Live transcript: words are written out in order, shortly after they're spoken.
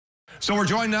So we're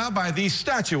joined now by the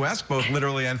statuesque, both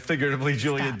literally and figuratively,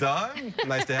 Julia Dunn.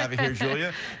 Nice to have you here,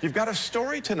 Julia. You've got a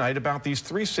story tonight about these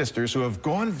three sisters who have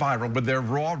gone viral with their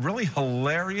raw, really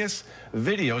hilarious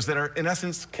videos that are, in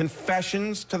essence,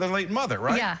 confessions to their late mother,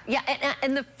 right? Yeah.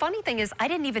 And the funny thing is, I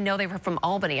didn't even know they were from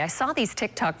Albany. I saw these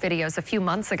TikTok videos a few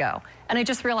months ago, and I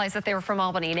just realized that they were from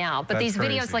Albany now. But these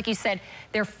videos, like you said,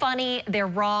 they're funny, they're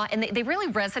raw, and they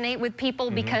really resonate with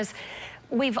people because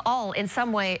we've all, in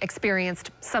some way,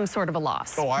 experienced some sort of a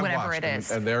loss, whatever it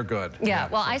is. And they're good. Yeah,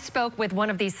 well, I spoke with one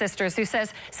of these sisters who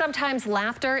says sometimes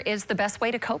laughter is the best way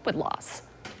to cope with loss.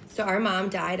 So our mom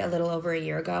died a little over a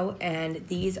year ago, and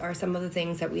these are some of the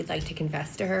things that we'd like to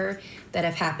confess to her that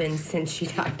have happened since she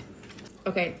died.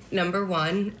 Okay, number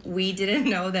one, we didn't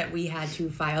know that we had to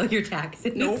file your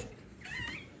taxes. Nope.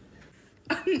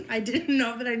 I didn't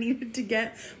know that I needed to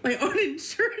get my own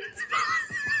insurance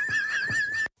policy.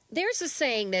 There's a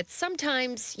saying that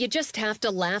sometimes you just have to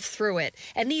laugh through it.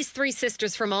 And these three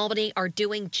sisters from Albany are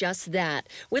doing just that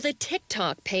with a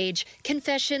TikTok page,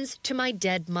 Confessions to My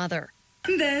Dead Mother.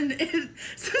 And then it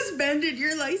suspended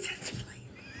your license plate.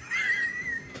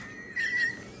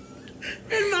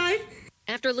 And mine.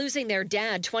 After losing their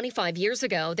dad 25 years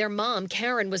ago, their mom,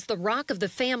 Karen, was the rock of the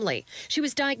family. She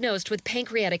was diagnosed with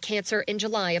pancreatic cancer in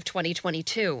July of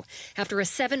 2022. After a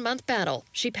 7-month battle,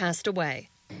 she passed away.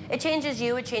 It changes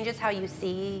you. It changes how you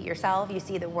see yourself. You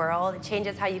see the world. It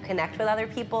changes how you connect with other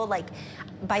people. Like,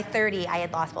 by 30, I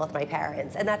had lost both my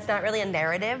parents. And that's not really a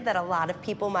narrative that a lot of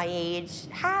people my age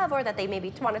have or that they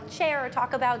maybe want to share or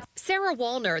talk about. Sarah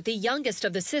Wallner, the youngest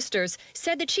of the sisters,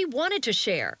 said that she wanted to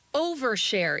share,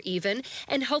 overshare even,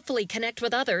 and hopefully connect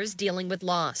with others dealing with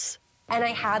loss. And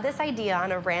I had this idea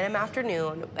on a random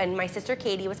afternoon, and my sister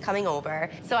Katie was coming over.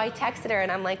 So I texted her,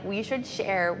 and I'm like, we should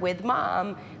share with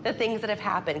Mom the things that have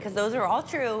happened, because those are all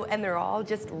true, and they're all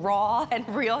just raw and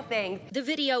real things. The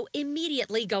video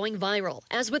immediately going viral,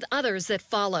 as with others that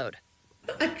followed.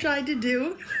 I tried to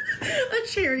do a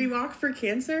charity walk for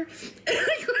cancer, and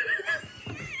I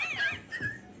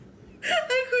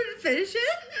couldn't finish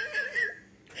it.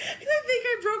 I think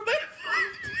I broke my foot.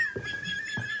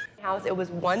 It was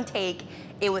one take.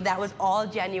 That was all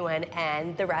genuine,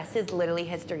 and the rest is literally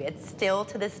history. It's still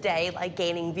to this day like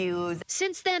gaining views.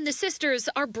 Since then, the sisters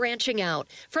are branching out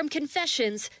from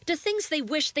confessions to things they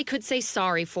wish they could say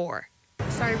sorry for.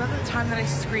 Sorry about the time that I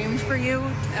screamed for you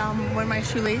when my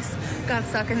shoelace got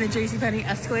stuck in the JCPenney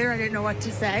escalator. I didn't know what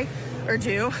to say or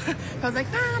do. I was like,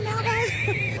 Mom, help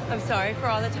me. I'm sorry for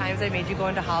all the times I made you go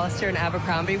into Hollister and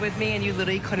Abercrombie with me and you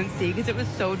literally couldn't see because it was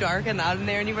so dark and loud in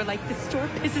there and you were like, this store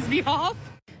pisses me off.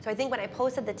 So I think when I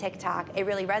posted the TikTok, it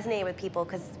really resonated with people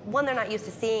because, one, they're not used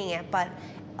to seeing it, but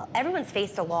everyone's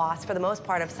faced a loss for the most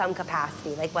part of some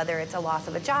capacity, like whether it's a loss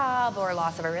of a job or a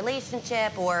loss of a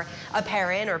relationship or a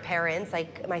parent or parents,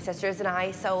 like my sisters and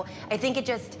I. So I think it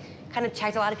just kind of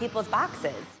checked a lot of people's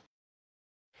boxes.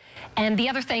 And the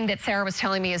other thing that Sarah was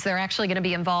telling me is they're actually going to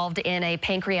be involved in a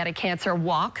pancreatic cancer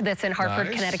walk that's in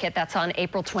Hartford, Connecticut. That's on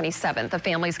April 27th. The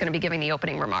family's going to be giving the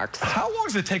opening remarks. How long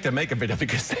does it take to make a video?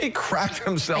 Because they crack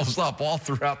themselves up all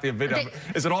throughout the video.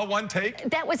 Is it all one take?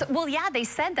 That was, well, yeah, they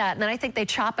said that. And then I think they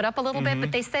chop it up a little bit.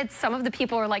 But they said some of the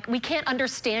people are like, we can't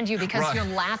understand you because you're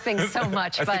laughing so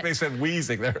much. I think they said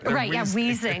wheezing. They're right, wheezing. Yeah,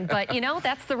 wheezing. But, you know,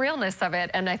 that's the realness of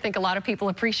it. And I think a lot of people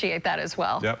appreciate that as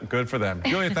well. Yep, good for them.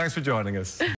 Julia, thanks for joining us.